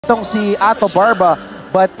itong si Ato Barba,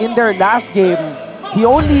 but in their last game, he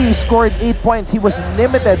only scored 8 points. He was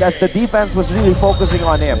limited as the defense was really focusing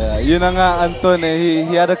on him. Yeah, yun na nga, Anton.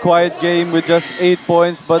 He had a quiet game with just 8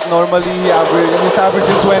 points, but normally he's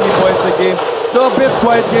averaging 20 points a game. So a bit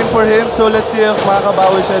quiet game for him. So let's see if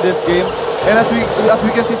makakabawi siya this game. And as we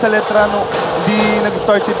can see sa Letran, hindi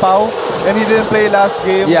nag-start si Pau, and he didn't play last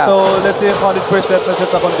game. Yeah. So let's see if 100% na siya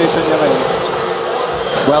sa condition niya ngayon.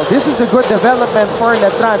 Well, this is a good development for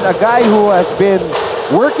Letran, a guy who has been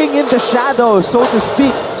working in the shadows, so to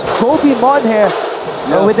speak. Kobe Monje,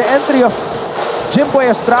 with the entry of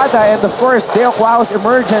Jimboy Estrada and of course Deo Cuajo's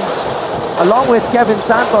emergence along with Kevin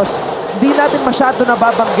Santos, hindi natin masyado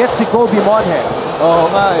nababanggit si Kobe Monje. Oo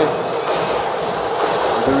nga eh.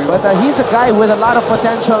 But he's a guy with a lot of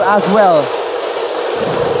potential as well.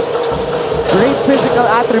 Great physical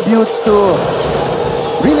attributes to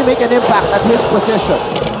really make an impact at his position.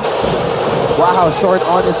 Cuajo short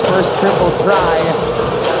on his first triple try.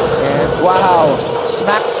 And Cuajo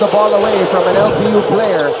smacks the ball away from an LPU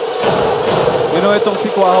player. You know, itong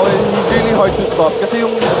si Cuajo, he's really hard to stop. Kasi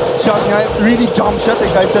yung shot niya, really jump shot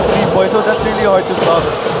guys sa 3 points. So that's really hard to stop.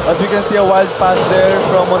 As we can see, a wild pass there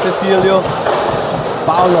from Montecillo.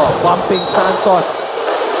 Paulo bumping Santos.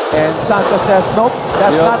 And Santos says, nope,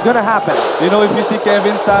 that's not gonna happen. You know, if you see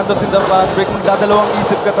Kevin Santos in the fast break, magdadalawang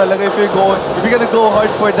isip ka talaga if you're gonna go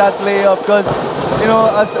hard for that layup. Because, you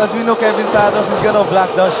know, as we know, Kevin Santos is gonna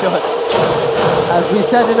block that shot. As we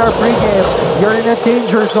said in our pregame, you're in a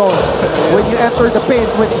danger zone when you enter the paint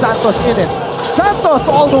with Santos in it.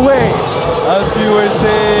 Santos all the way! As you were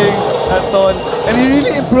saying, Anton. And he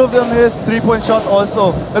really improved on his 3-point shot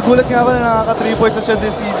also. Nagulat nga ako na nakaka-3 points na siya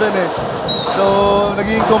this season eh. So,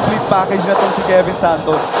 naging complete package na itong si Kevin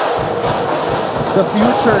Santos. The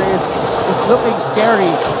future is looking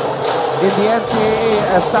scary in the NCAA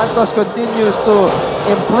as Santos continues to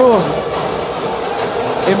improve.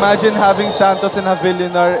 Imagine having Santos and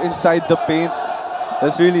Avillinar inside the paint.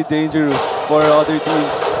 That's really dangerous for other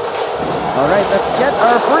teams. All right, let's get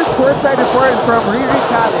our first courtside report from Riri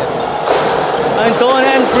Khalid. Anton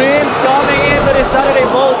and Prince coming into the Saturday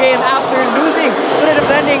bowl game after losing to the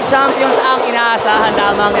defending champions. Ang inaasahan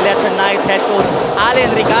lamang ni Letran Knights head coach Allen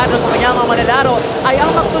Ricardo sa kanyang mga manlalaro ay ang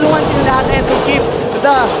magtulungan sila lahat to keep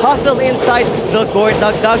the hustle inside the court.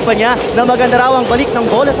 Dagdag pa niya na maganda raw ang balik ng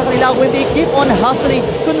bola sa kanila when they keep on hustling,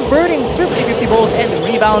 converting 50-50 balls and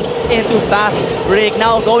rebounds into fast break.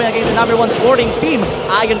 Now going against the #1 scoring team,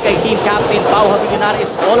 ayon kay team captain Pau Havillonar,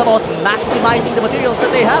 it's all about maximizing the materials that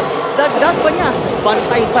they have. Dagdag pa niya,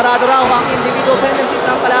 bantay sarado raw ang individual tendencies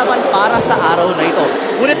ng kalaban para sa araw na ito.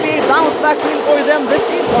 Would it be a bounce back win for them this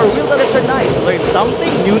game, or will the Letran Knights learn something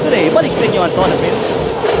new today? Balik sa inyo, Anton and Vince.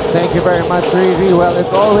 Thank you very much, Riri. Well,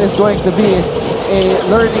 it's always going to be a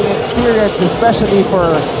learning experience, especially for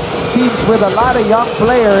teams with a lot of young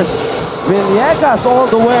players. Villegas all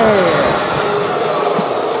the way.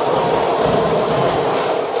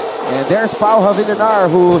 And there's Pau Havillonar,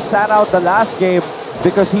 who sat out the last game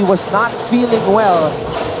because he was not feeling well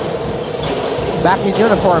back in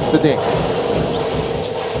uniform today.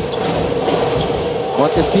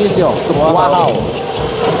 Montecillo to Cuajo.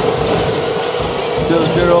 Still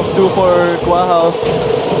 0 of 2 for Cuajo.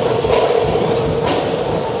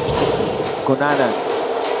 Cunanan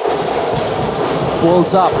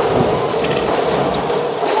pulls up.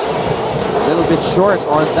 A little bit short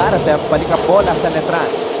on that attempt. Balik ang bola sa Letran.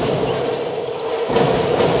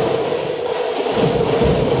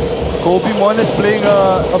 Kobe Mon is playing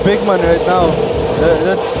a big man right now.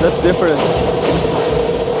 That's different.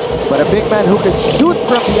 But a big man who can shoot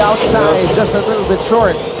from the outside, just a little bit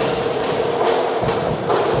short.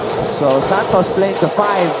 So Santos playing the 5,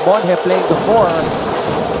 Monje playing the 4.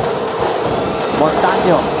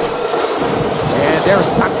 Montaño. And there's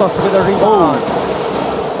Santos with a rebound.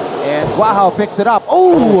 And Cuajo picks it up.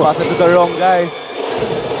 Oh! Pass it to the wrong guy.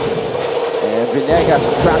 And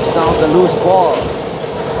Villegas tracks down the loose ball.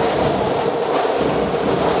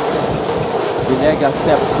 Villegas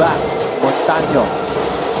steps back. Montaño.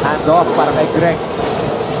 Hand off para kay Greg.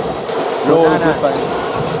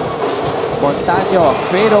 Montaño,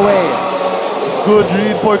 fade away. Good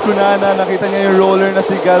read for Cunana. Nakita niya yung roller na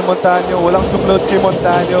si Gal Montaño. Walang suplot kay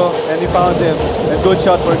Montaño. And he found him. And good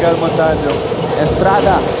shot for Gal Montaño.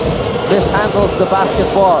 Estrada mishandles the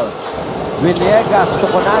basketball. Villegas to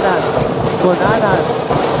Cunanan. Cunanan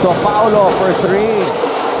to Paulo for 3.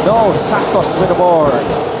 No, Santos with the board.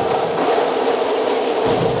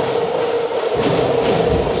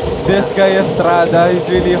 This guy Estrada, he's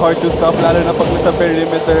really hard to stop, lalo na pag nasa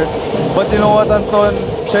perimeter. But you know what, Anton?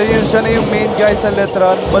 Siya na yung main guy sa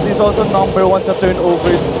Letran, but he's also #1 sa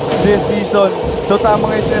turnovers. this season. So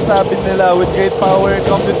tama nga yung sinasabi nila, with great power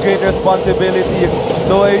comes with great responsibility.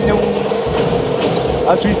 So ayun yung,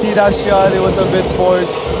 as we see that shot, it was a bit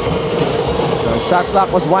forced. The shot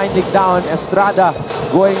clock was winding down. Estrada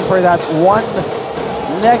going for that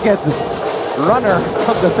one-legged runner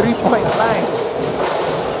from the three-point line.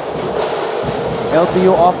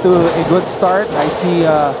 LPU off to a good start. I see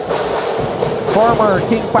former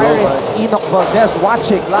King Pirate Enoch Valdez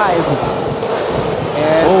watching live.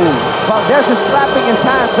 And Valdez is clapping his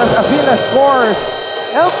hands as Avila scores.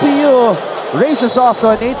 LPU races off to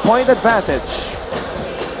an 8-point advantage.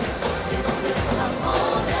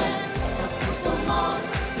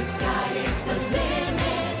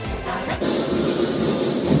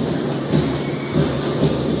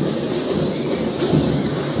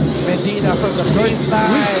 Medina from the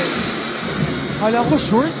baseline. Kala ko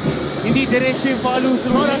short. Hindi diretso yung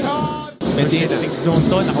follow-through. Medina. Zone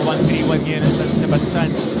to. Naka 1-3-1 ngayon sa Sebastian.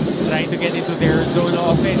 Trying to get into their zone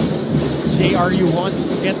offense. JRU wants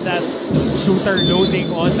to get that shooter loading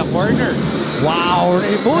on the corner. Wow.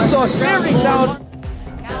 Raimundo staring down.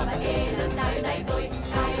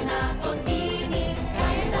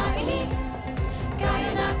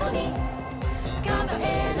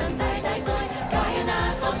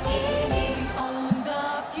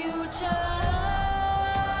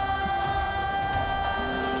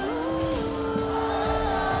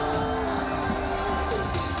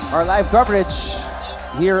 Our live coverage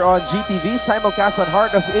here on GTV, simulcast on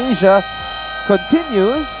Heart of Asia,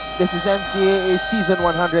 continues. This is NCAA Season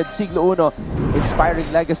 100, Siglo Uno,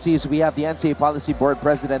 Inspiring Legacies. We have the NCAA Policy Board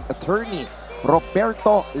President, Attorney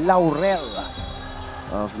Roberto Laurel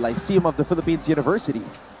of Lyceum of the Philippines University.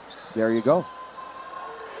 There you go.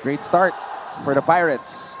 Great start for the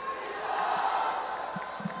Pirates.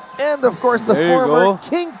 And of course, the former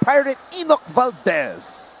King Pirate Enoch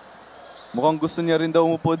Valdez. Mukhang gusto niya rin daw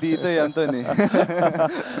umupo dito Anton eh.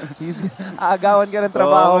 He's agawan ka ng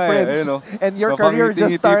trabaho, Prince. And your career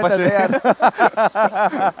just started.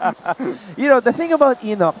 You know, the thing about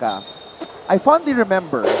Enoch, I fondly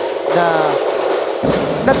remember na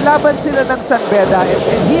naglaban sila ng San Beda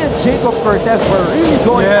and he and Jacob Cortez were really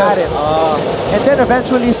going at it. And then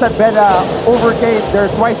eventually San Beda overcame their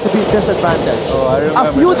twice-to-beat disadvantage. A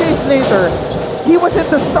few days later, he was in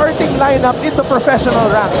the starting lineup in the professional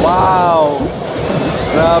ranks. Wow!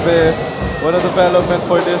 Grabe. What a development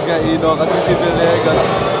for this guy, Enoch. Kasi si Villegas,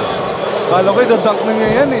 kala ko i-dunk na niya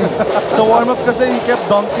yan eh. Sa warm-up kasi, he kept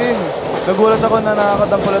dunking. Nagulat ako na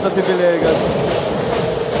nakakadunk pala si Villegas.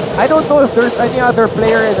 I don't know if there's any other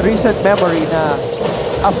player in recent memory na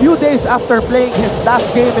a few days after playing his last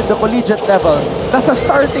game in the collegiate level, nasa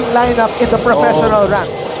starting lineup in the professional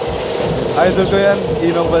ranks. Idol ko yan,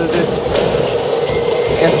 Enoch Valdez.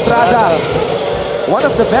 Estrada, one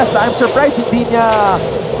of the best. I'm surprised hindi niya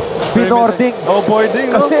binording.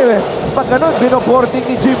 Boarding, no? Kasi pag ganun, binoboarding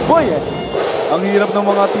ni Jimboy eh. Ang hirap ng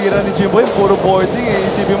mga tira ni Jimboy, puro boarding eh.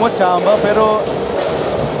 Isipin mo, chamba, pero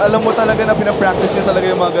alam mo talaga na pinapractice niya talaga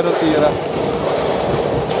yung mga ganun tira.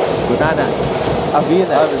 Gunana,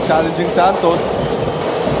 Aviles. Challenging Santos.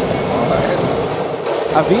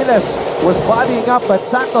 Aviles was bodying up, but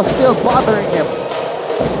Santos still bothering him.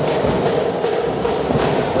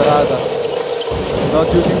 Estrada, not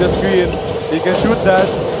using the screen. He can shoot that.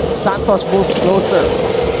 Santos moves closer.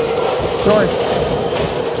 Short.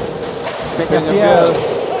 Peñafiel.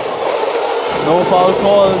 No foul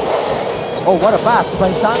call. Oh, what a pass by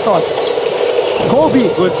Santos. Kobe.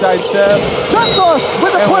 Good sidestep. Santos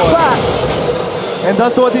with a putback. And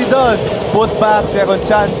that's what he does. Putback, second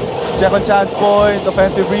chance points,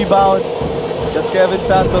 offensive rebounds. That's Kevin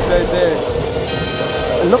Santos right there.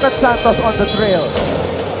 Look at Santos on the trail.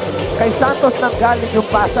 Kay Santos nang galing yung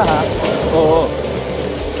pasa, ha? Oo.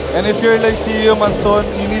 And if you're like Lyceum, Anton,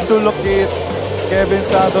 you need to locate Kevin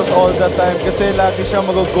Santos all the time kasi lagi siya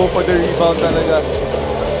mag-go for the rebound talaga.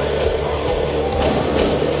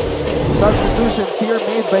 Substitutions here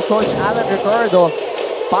made by Coach Alan Ricardo.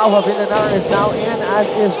 Pau Villanar is now in, as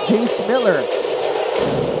is Jace Miller.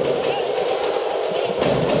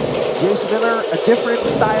 Jace Miller, a different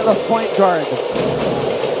style of point guard.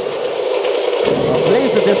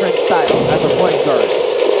 Plays a different style as a point guard.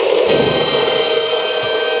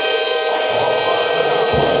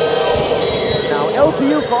 Now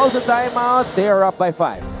LPU calls a timeout. They are up by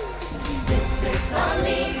 5. This is our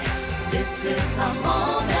league. This is our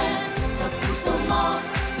moment. Sa puso mo,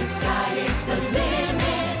 the sky is the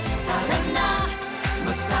limit. Tara na,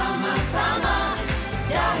 magsama-sama,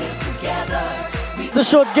 dahil together. The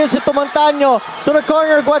shoot gives it to Montaño. To the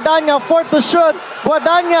corner, Guadagna. Fourth to shoot.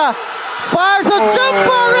 Guadagna fires a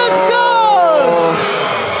jumper. It's good!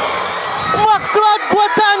 Maclad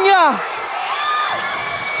Guadagna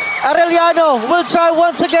Arellano will try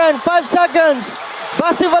once again. 5 seconds.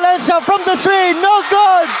 Basti Valencia from the 3. No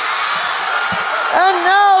good. And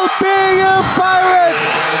LPU Pirates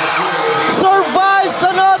survives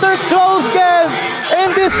another close game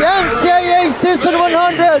in this NCAA Season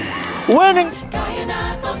 100. Winning. Kaya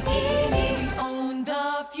natang i-own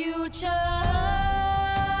the future.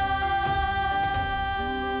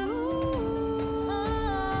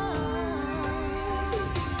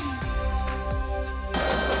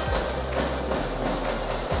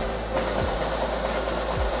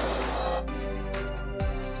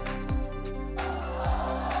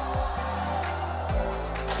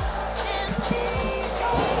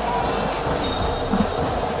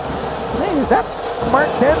 That's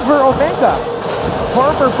Mark Denver Omega,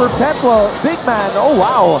 former Perpetual big man. Oh,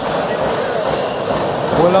 wow.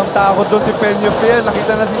 Walang takot doon si Peñafiel.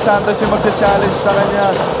 Nakita na si Santos yung magcha-challenge sa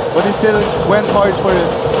kanya. But he still went hard for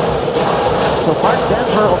it. So Mark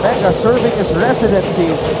Denver Omega serving his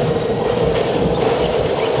residency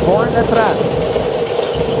for Letran.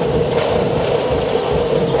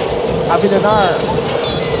 Avilanar.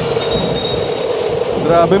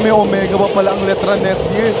 Grabe, may Omega pa pala ang Letran next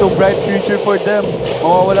year. So bright future for them.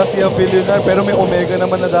 Mawawala si Avillionar pero may Omega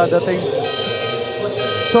naman na dadating.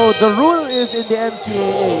 So the rule is in the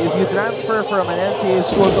NCAA, if you transfer from an NCAA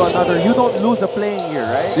school to another, you don't lose a playing year,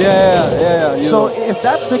 right? Yeah. So if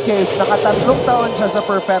that's the case, nakatatlong taon siya sa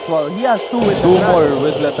Perpetual, he has 2 with Two Letran. more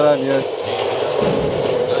with Letran, yes.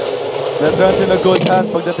 Letran's in a good hands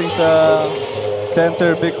pagdating sa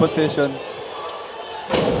center big position.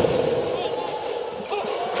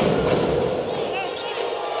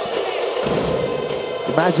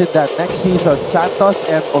 Imagine that next season, Santos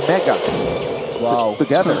and Omega. Wow.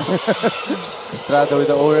 Together. Estrada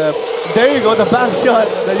with the O-rep. There you go, the back shot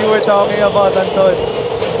that you were talking about, Anton.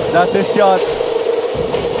 That's his shot.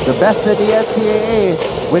 The best in the NCAA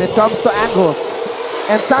when it comes to angles.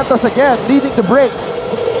 And Santos again leading the break.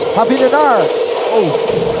 Avilanar. Oh,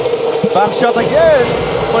 back shot again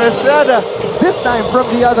for Estrada. This time from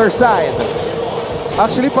the other side.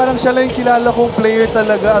 Actually, parang siya lang yung kilala kong player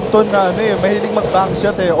talaga, Anton, na mahilig mag-bank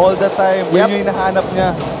shot all the time. Yep. Yun yung hinahanap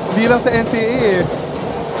niya. Hindi lang sa NCAA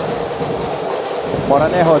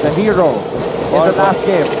Moranejo, the hero in the last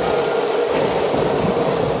game.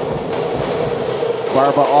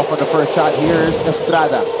 Barba off on the first shot. Here's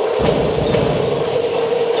Estrada.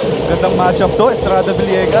 Gandang matchup to, Estrada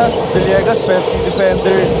Villegas. Villegas, pesky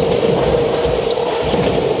defender.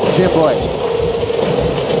 Jimboy.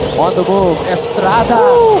 On the move, Estrada.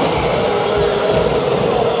 Woo!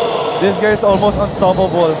 This guy is almost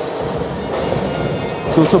unstoppable.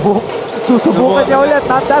 Susubukan niya ulit,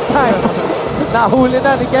 not that time. Nahuli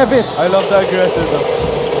na ni Kevin. I love the aggression though.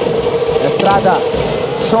 Estrada,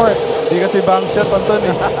 short. Hindi kasi bank shot, Anton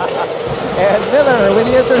And Miller with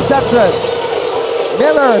the interception.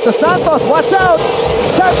 Miller to Santos, watch out!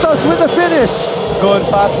 Santos with the finish. Good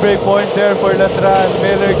fast break point there for Letran.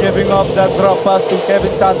 Miller giving up that drop pass to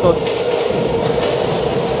Kevin Santos.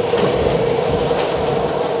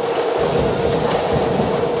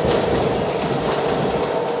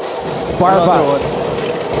 Barba.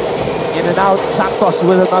 In and out, Santos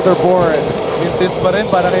with another board. Mintis pa rin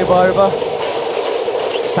para kay Barba.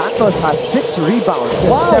 Santos has 6 rebounds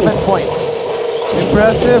and Wow. 7 points.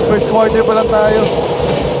 Impressive. First quarter pa lang tayo.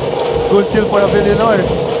 Good steal for Avillionar.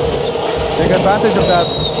 Take advantage of that.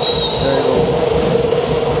 There you go.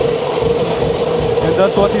 And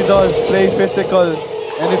that's what he does. Play physical.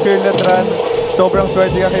 And if you're Letran, sobrang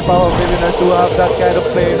swerte ka kay Pao Avillionar to have that kind of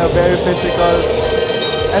play na very physical.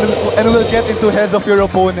 And will get into heads of your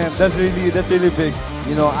opponent. That's really big.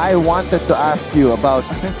 You know, I wanted to ask you about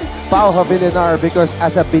Pao Avillionar because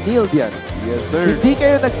as a Benildian, Yes, sir. hindi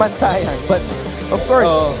kayo nagbantayan. But of course,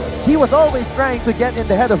 he was always trying to get in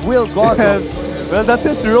the head of Will Gozzo. Yes. Well, that's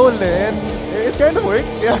his role and it kind of worked.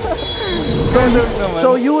 Yeah.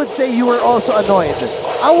 So you would say you were also annoyed.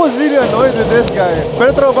 I was really annoyed with this guy.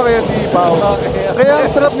 Pero tropa kaya si Pao. Kaya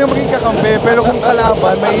ang sarap niya maging kakampi. Pero kung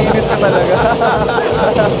kalaban, maiinis ka talaga.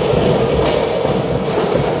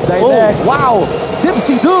 Direct. Wow!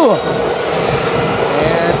 Dipsy-do!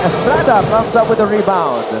 And Estrada comes up with a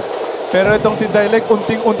rebound. Pero itong si Dilek,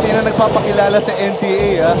 unting-unti na nagpapakilala sa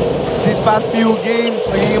NCAA. These past few games,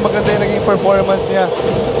 naging maganda yung naging performance niya.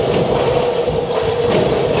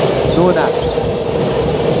 Luna.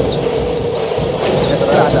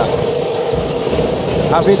 Estrada.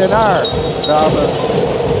 Avilanar. Grabe.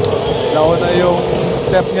 Nauna yung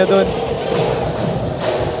step niya dun.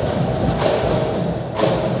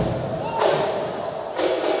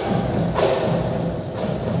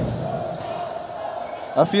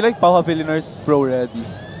 I feel like Pao Avillionar's pro ready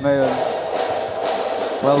ngayon.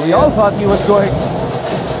 Well, we all thought he was going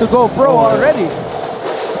to go pro already.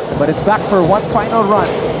 But it's back for one final run.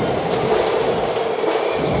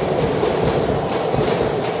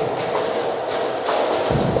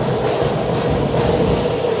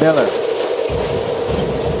 Miller.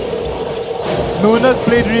 Nunag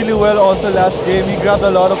played really well also last game. He grabbed a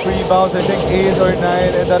lot of rebounds, I think 8 or 9,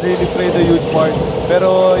 and that really played a huge part.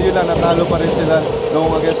 Pero yun lang, natalo pa rin sila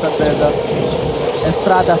going against Santella.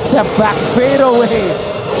 Estrada step back fadeaway.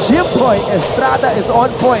 Jimboy Estrada is on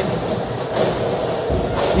point.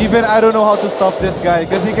 Even I don't know how to stop this guy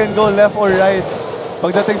because he can go left or right.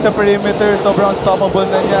 Pagdating sa perimeter, sobrang unstoppable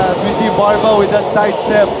na niya. As we see Barba with that side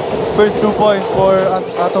step. First 2 points for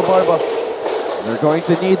Ato Barba. They're going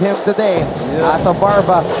to need him today. Yeah. Ato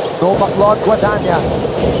Barba, no Baclod Guadagna.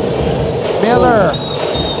 Miller.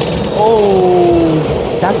 Oh,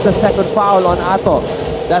 that's the second foul on Ato.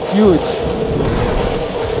 That's huge.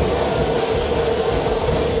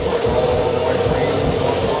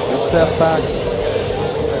 The step back.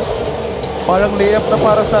 Parang layup na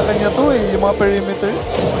para sa kanya to eh, yung mga perimeter.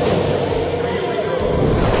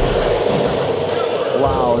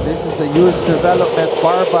 Wow, this is a huge development.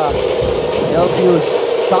 Barba, LPU's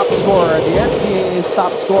top scorer, the NCAA's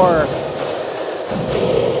top scorer.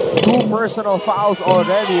 2 personal fouls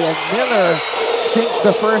already, and Miller sinks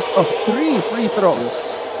the first of 3 free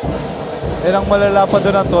throws. And ang malala pa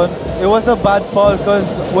doon naton, it was a bad foul because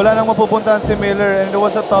wala nang mapupuntahan si Miller and it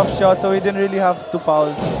was a tough shot so he didn't really have to foul.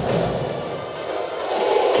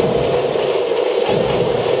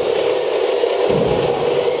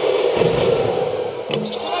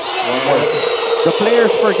 The players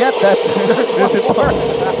forget that there's one more.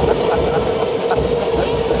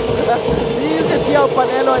 You can see how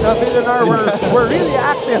Panelo and Avilanar were really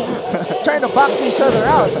active, trying to box each other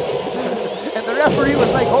out. And the referee was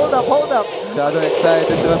like, hold up, hold up. Masyadong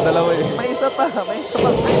excited silang dalawa eh. May isa pa free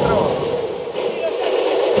throw.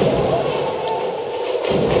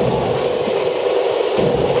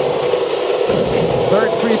 Third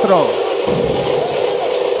free throw.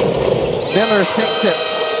 Miller sinks it.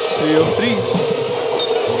 3 of 3.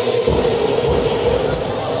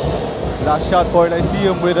 Last shot for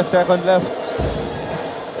Lyceum with a second left.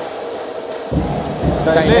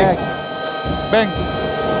 Dileg. Bang.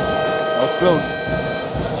 That was close.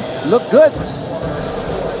 Look good.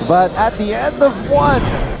 But at the end of one,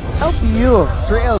 LPU trailed